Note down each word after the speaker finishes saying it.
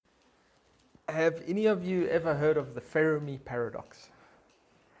Have any of you ever heard of the Fermi paradox?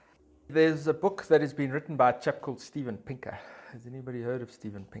 There's a book that has been written by a chap called Steven Pinker. Has anybody heard of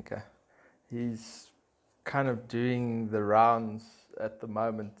Steven Pinker? He's kind of doing the rounds at the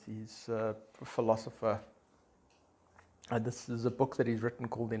moment. He's a philosopher. And this is a book that he's written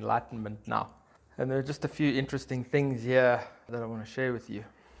called Enlightenment Now. And there are just a few interesting things here that I want to share with you.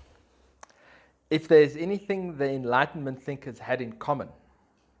 If there's anything the Enlightenment thinkers had in common,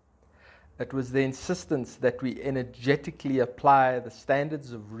 it was the insistence that we energetically apply the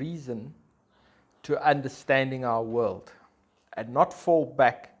standards of reason to understanding our world and not fall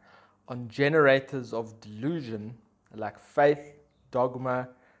back on generators of delusion like faith, dogma,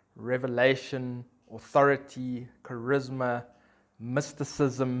 revelation, authority, charisma,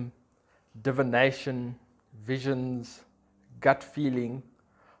 mysticism, divination, visions, gut feeling,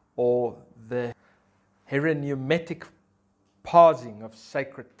 or the hermeneutic parsing of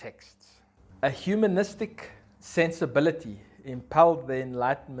sacred texts. A humanistic sensibility impelled the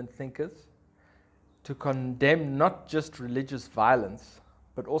Enlightenment thinkers to condemn not just religious violence,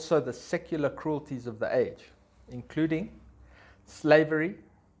 but also the secular cruelties of the age, including slavery,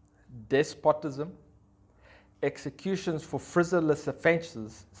 despotism, executions for frivolous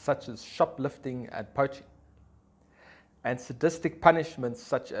offenses such as shoplifting and poaching, and sadistic punishments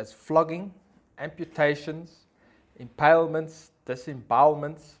such as flogging, amputations, impalements,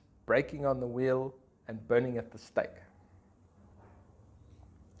 disembowelments, breaking on the wheel, and burning at the stake.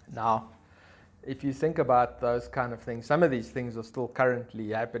 Now, if you think about those kind of things, some of these things are still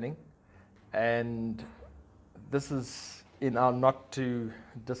currently happening, and this is in our not too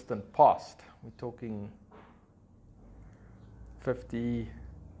distant past. We're talking 50,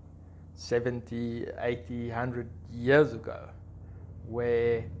 70, 80, 100 years ago,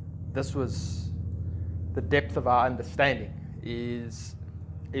 where this was the depth of our understanding is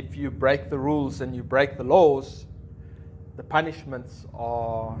if you break the rules and you break the laws, the punishments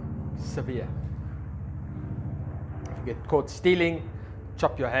are severe. If you get caught stealing,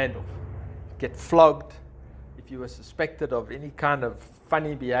 chop your hand off. Get flogged. If you were suspected of any kind of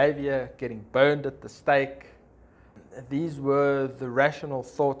funny behavior, getting burned at the stake. These were the rational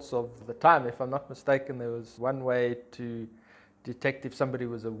thoughts of the time. If I'm not mistaken, there was one way to detect if somebody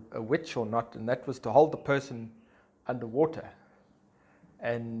was a witch or not, and that was to hold the person underwater.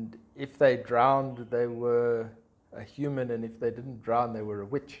 And if they drowned, they were a human, and if they didn't drown, they were a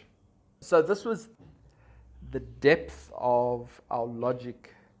witch. So this was the depth of our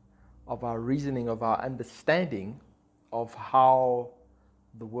logic, of our reasoning, of our understanding of how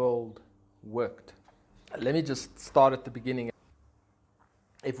the world worked. Let me just start at the beginning.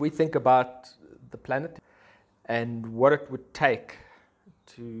 If we think about the planet and what it would take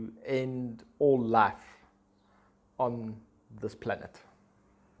to end all life on this planet,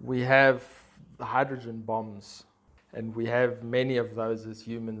 we have the hydrogen bombs, and we have many of those as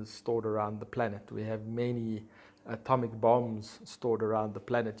humans stored around the planet. We have many atomic bombs stored around the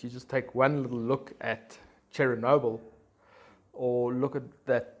planet. You just take one little look at Chernobyl, or look at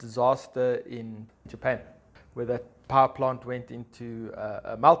that disaster in Japan, where that power plant went into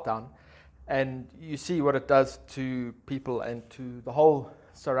a meltdown, and you see what it does to people and to the whole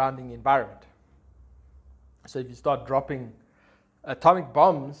surrounding environment. So if you start dropping atomic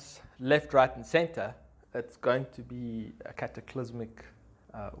bombs left, right, and center, it's going to be a cataclysmic,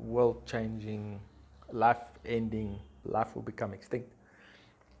 world-changing, life-ending. Life will become extinct.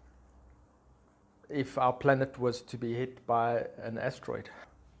 If our planet was to be hit by an asteroid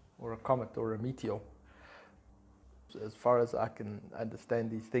or a comet or a meteor, as far as I can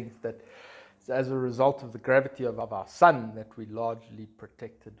understand these things, that as a result of the gravity of our sun, that we're largely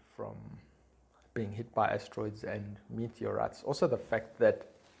protected from being hit by asteroids and meteorites. Also the fact that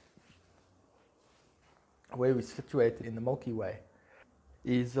where we're situated in the Milky Way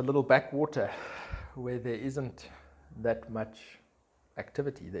is a little backwater where there isn't that much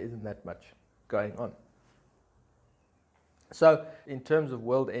activity, there isn't that much going on. So in terms of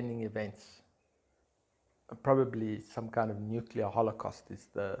world-ending events, probably some kind of nuclear holocaust is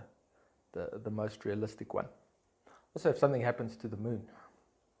the most realistic one. Also, if something happens to the moon,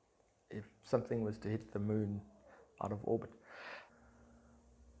 if something was to hit the moon out of orbit.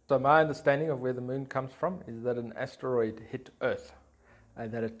 So my understanding of where the moon comes from is that an asteroid hit Earth,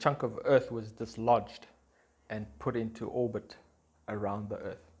 and that a chunk of Earth was dislodged and put into orbit around the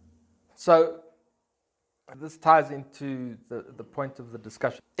Earth. So this ties into the point of the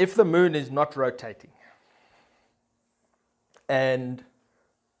discussion. If the moon is not rotating, and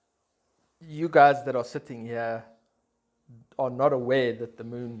you guys that are sitting here are not aware that the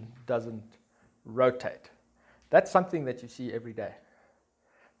moon doesn't rotate, that's something that you see every day.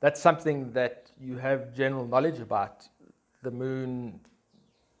 That's something that you have general knowledge about. The moon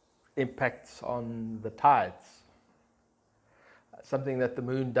impacts on the tides. Something that the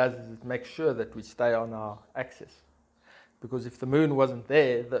moon does is it makes sure that we stay on our axis. Because if the moon wasn't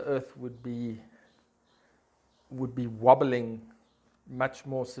there, the Earth would be wobbling much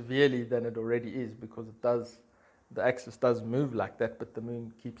more severely than it already is, because the axis does move like that, but the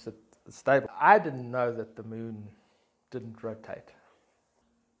moon keeps it stable. I didn't know that the moon didn't rotate.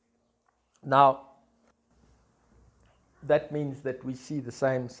 Now, that means that we see the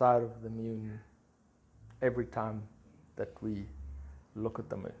same side of the moon every time that we look at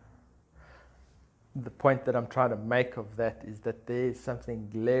the moon. The point that I'm trying to make of that is that there is something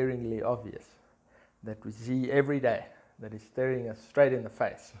glaringly obvious that we see every day that is staring us straight in the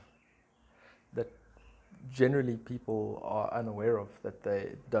face, that generally people are unaware of, that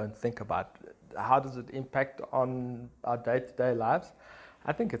they don't think about. How does it impact on our day-to-day lives?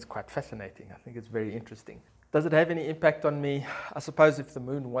 I think it's quite fascinating. I think it's very interesting. Does it have any impact on me? I suppose if the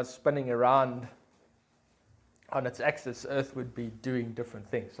moon was spinning around on its axis, Earth would be doing different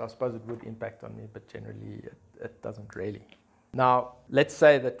things. So I suppose it would impact on me, but generally it doesn't really. Now, let's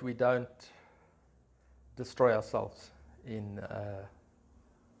say that we don't destroy ourselves in a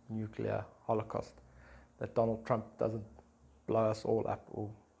nuclear holocaust, that Donald Trump doesn't blow us all up, or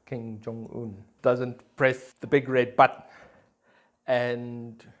Kim Jong-un doesn't press the big red button,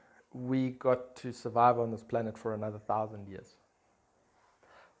 and we got to survive on this planet for another 1,000 years.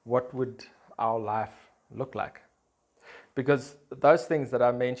 What would our life look like? Because those things that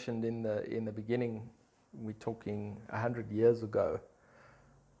I mentioned in the beginning, we're talking 100 years ago,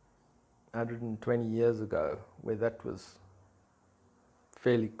 120 years ago, where that was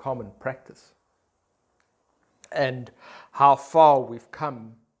fairly common practice. And how far we've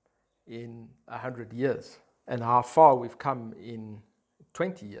come in 100 years, and how far we've come in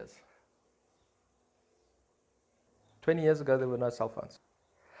 20 years. 20 years ago, there were no cell phones.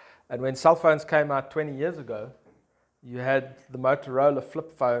 And when cell phones came out 20 years ago, you had the Motorola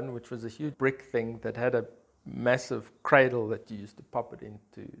flip phone, which was a huge brick thing that had a massive cradle that you used to pop it in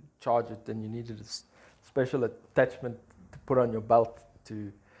to charge it, and you needed a special attachment to put on your belt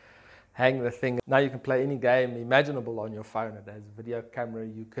to hang the thing. Now you can play any game imaginable on your phone. It has a video camera.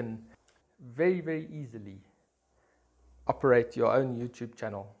 You can very, very easily operate your own YouTube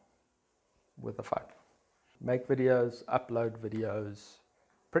channel with a phone. Make videos, upload videos,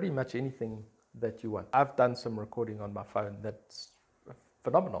 pretty much anything that you want. I've done some recording on my phone that's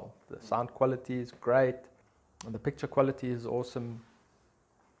phenomenal. The sound quality is great, and the picture quality is awesome.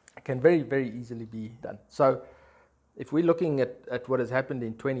 It can very, very easily be done. So if we're looking at what has happened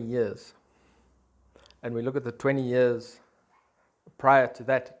in 20 years, and we look at the 20 years prior to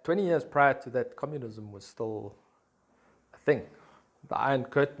that, 20 years prior to that, communism was still a thing. The Iron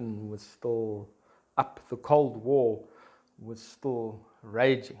Curtain was still up. The Cold War was still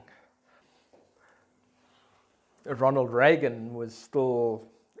raging. Ronald Reagan was still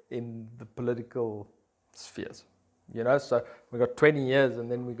in the political spheres, so we got 20 years,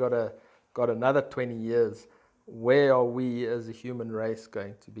 and then we got another 20 years. Where are we as a human race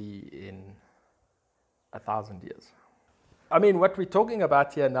going to be in 1,000 years? I mean, what we're talking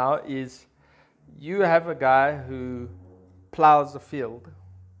about here now is you have a guy who plows a field,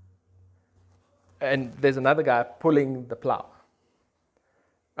 and there's another guy pulling the plow.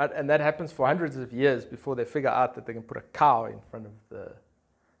 Right? And that happens for hundreds of years before they figure out that they can put a cow in front of the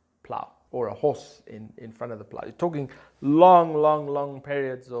plow, or a horse in front of the plow. You're talking long, long, long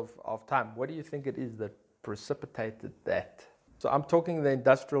periods of time. What do you think it is that precipitated that? So I'm talking the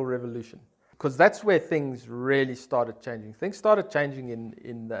Industrial Revolution, because that's where things really started changing. Things started changing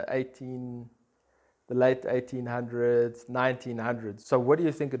in the late 1800s, 1900s. So what do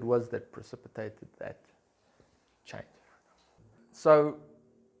you think it was that precipitated that change? So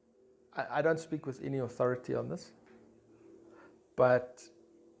I don't speak with any authority on this, but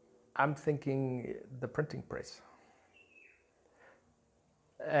I'm thinking the printing press.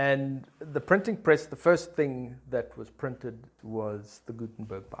 And the printing press, the first thing that was printed was the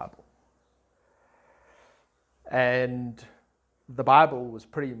Gutenberg Bible. And the Bible was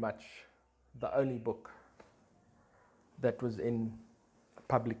pretty much the only book that was in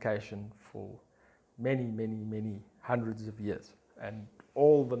publication for many, many, many hundreds of years. And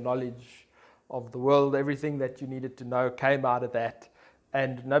all the knowledge of the world, everything that you needed to know came out of that,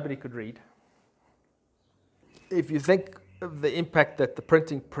 and nobody could read. If you think of the impact that the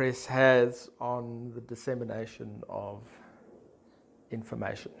printing press has on the dissemination of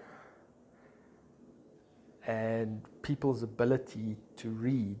information and people's ability to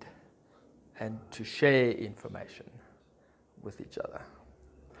read and to share information with each other,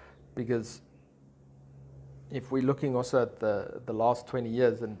 because if we're looking also at the last 20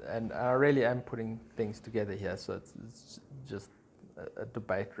 years, and I really am putting things together here, so it's just a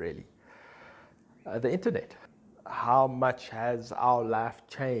debate really. The internet. How much has our life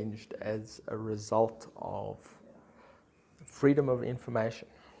changed as a result of freedom of information?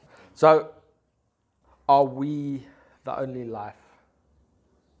 So, are we the only life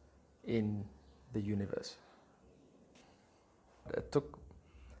in the universe? It took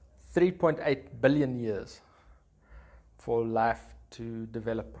 3.8 billion years for life to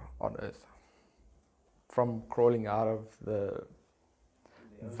develop on Earth, from crawling out of the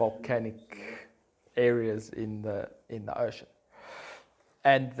volcanic areas in the ocean.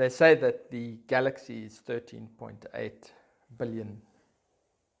 And they say that the galaxy is 13.8 billion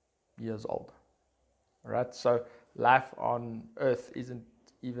years old. All right, so life on Earth isn't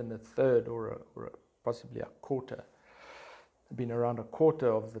even a third or possibly a quarter. Been around a quarter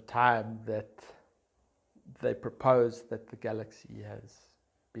of the time that they propose that the galaxy has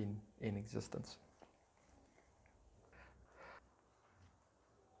been in existence.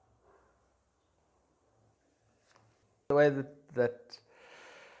 The way that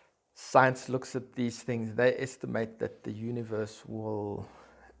science looks at these things, they estimate that the universe will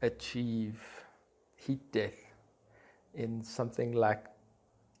achieve heat death in something like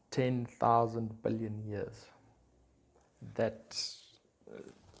 10,000 billion years. That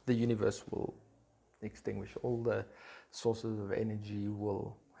the universe will extinguish. All the sources of energy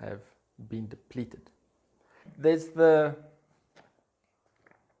will have been depleted. There's the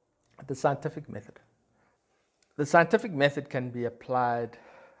scientific method. The scientific method can be applied,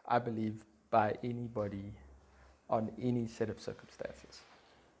 I believe, by anybody on any set of circumstances.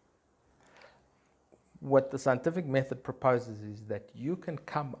 What the scientific method proposes is that you can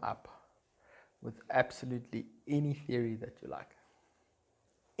come up with absolutely any theory that you like.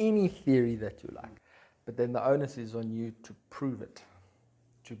 Any theory that you like. But then the onus is on you to prove it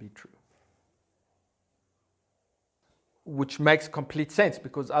to be true. Which makes complete sense,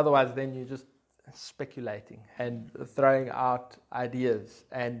 because otherwise then you're just speculating and throwing out ideas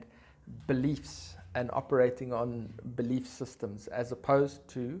and beliefs and operating on belief systems as opposed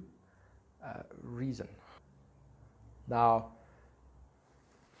to reason. Now,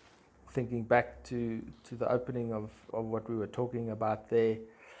 thinking back to the opening of what we were talking about there,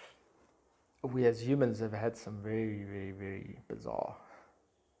 we as humans have had some very, very, very bizarre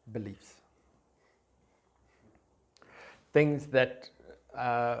beliefs. Things that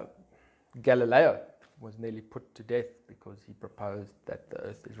Galileo was nearly put to death because he proposed that the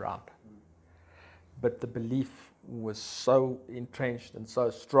earth is round. But the belief was so entrenched and so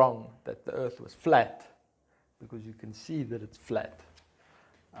strong that the earth was flat, because you can see that it's flat.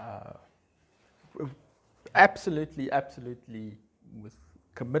 Absolutely, with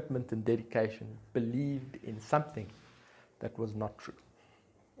commitment and dedication, believed in something that was not true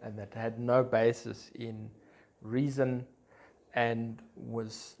and that had no basis in reason and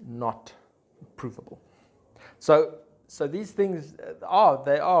was not provable. So these things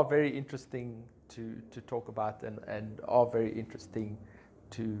are very interesting to talk about and are very interesting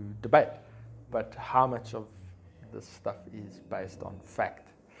to debate. But how much of this stuff is based on fact,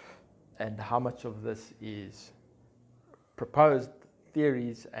 and how much of this is proposed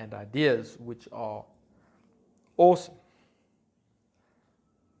theories and ideas which are awesome,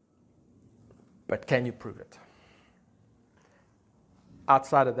 but can you prove it?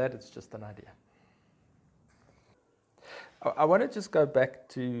 Outside of that, it's just an idea. I want to just go back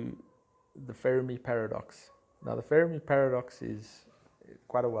to the Fermi paradox. Now, the Fermi paradox is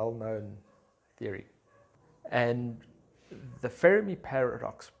quite a well-known theory. And the Fermi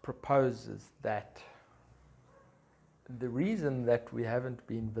paradox proposes that the reason that we haven't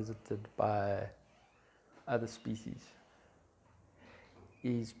been visited by other species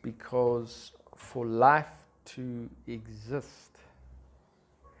is because for life to exist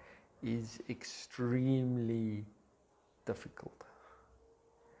is extremely difficult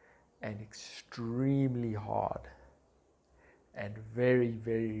and extremely hard and very,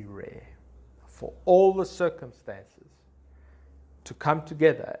 very rare for all the circumstances to come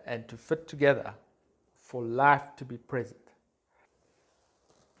together and to fit together for life to be present.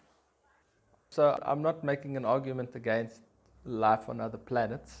 So I'm not making an argument against life on other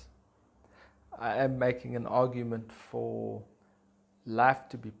planets. I am making an argument for life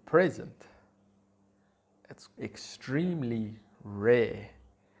to be present. It's extremely rare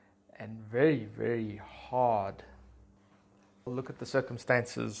and very, very hard. Look at the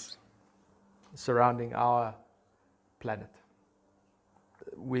circumstances surrounding our planet.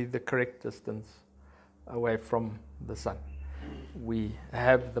 We're the correct distance away from the sun. We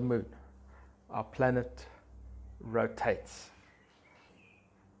have the moon. Our planet rotates.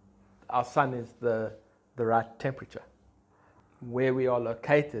 Our sun is the right temperature. Where we are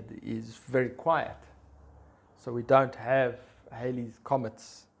located is very quiet. So we don't have Halley's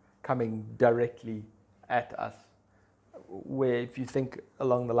comets coming directly at us. Where if you think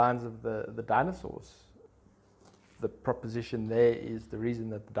along the lines of the dinosaurs, the proposition there is the reason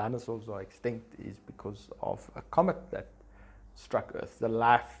that the dinosaurs are extinct is because of a comet that struck Earth, the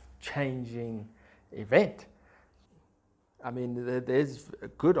life-changing event. I mean, there's a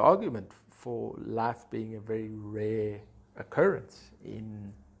good argument for life being a very rare occurrence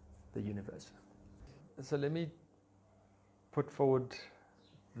in the universe. So let me put forward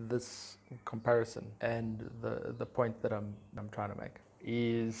this comparison, and the point that I'm trying to make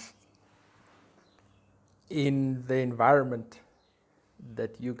is in the environment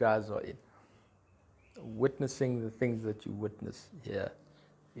that you guys are in, witnessing the things that you witness here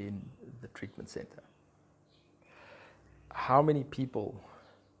in the treatment center. How many people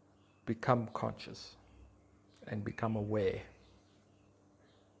become conscious and become aware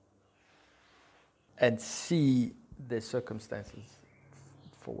and see their circumstances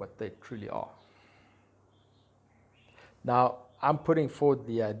for what they truly are? Now, I'm putting forward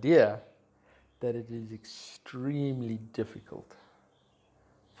the idea that it is extremely difficult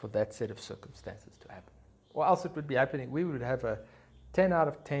for that set of circumstances to happen. Or else it would be happening. We would have a 10 out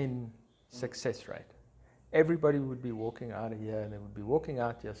of 10 success rate. Everybody would be walking out of here, and they would be walking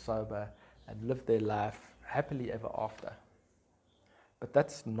out here sober and live their life happily ever after. But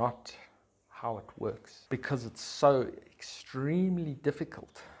that's not how it works, because it's so extremely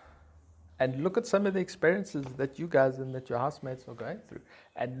difficult. And look at some of the experiences that you guys and that your housemates are going through,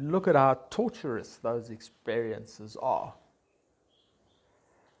 and look at how torturous those experiences are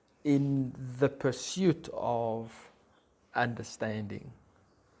in the pursuit of understanding,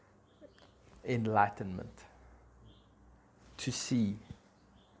 enlightenment, to see,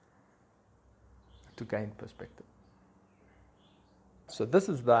 to gain perspective. So this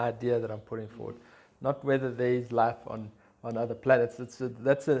is the idea that I'm putting forward, not whether there is life on other planets.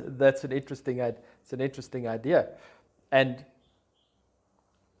 That's an interesting idea, and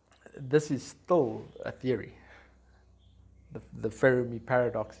this is still a theory. The Fermi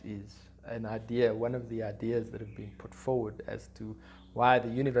paradox is an idea, one of the ideas that have been put forward as to why the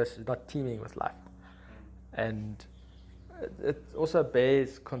universe is not teeming with life. And it also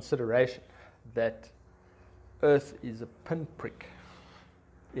bears consideration that Earth is a pinprick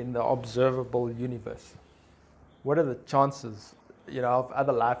in the observable universe. What are the chances, of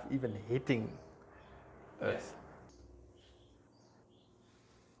other life even hitting Earth?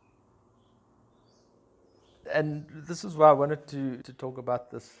 And this is why I wanted to talk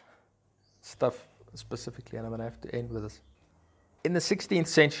about this stuff specifically, and I'm going to have to end with this. In the 16th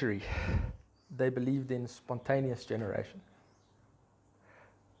century, they believed in spontaneous generation,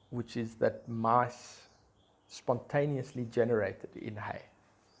 which is that mice spontaneously generated in hay.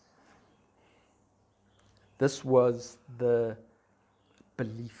 This was the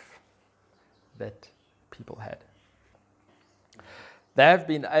belief that people had. They have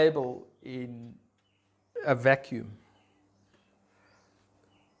been able, in a vacuum,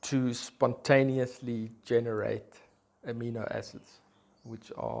 to spontaneously generate amino acids,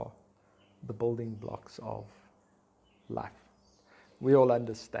 which are the building blocks of life. We all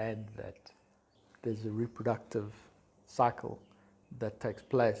understand that there's a reproductive cycle that takes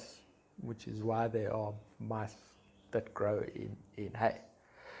place, which is why there are mice that grow in hay.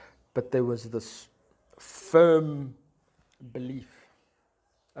 But there was this firm belief.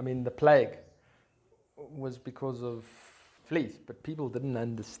 I mean, the plague was because of fleas, but people didn't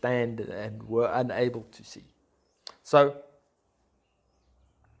understand and were unable to see. So,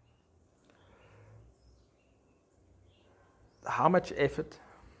 how much effort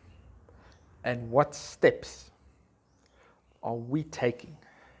and what steps are we taking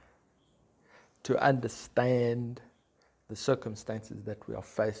to understand the circumstances that we are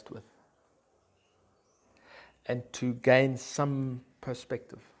faced with, and to gain some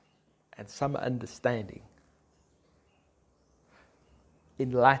perspective and some understanding,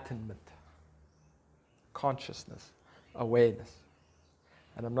 enlightenment, consciousness, awareness?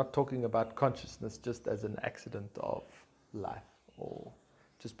 And I'm not talking about consciousness just as an accident of life, or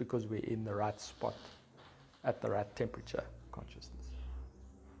just because we're in the right spot at the right temperature consciousness.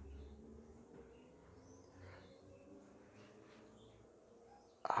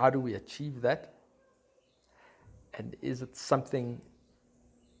 How do we achieve that? And is it something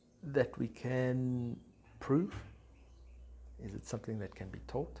that we can prove? Is it something that can be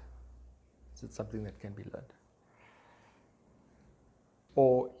taught? Is it something that can be learned?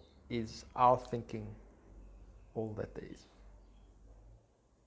 Or is our thinking all that there is?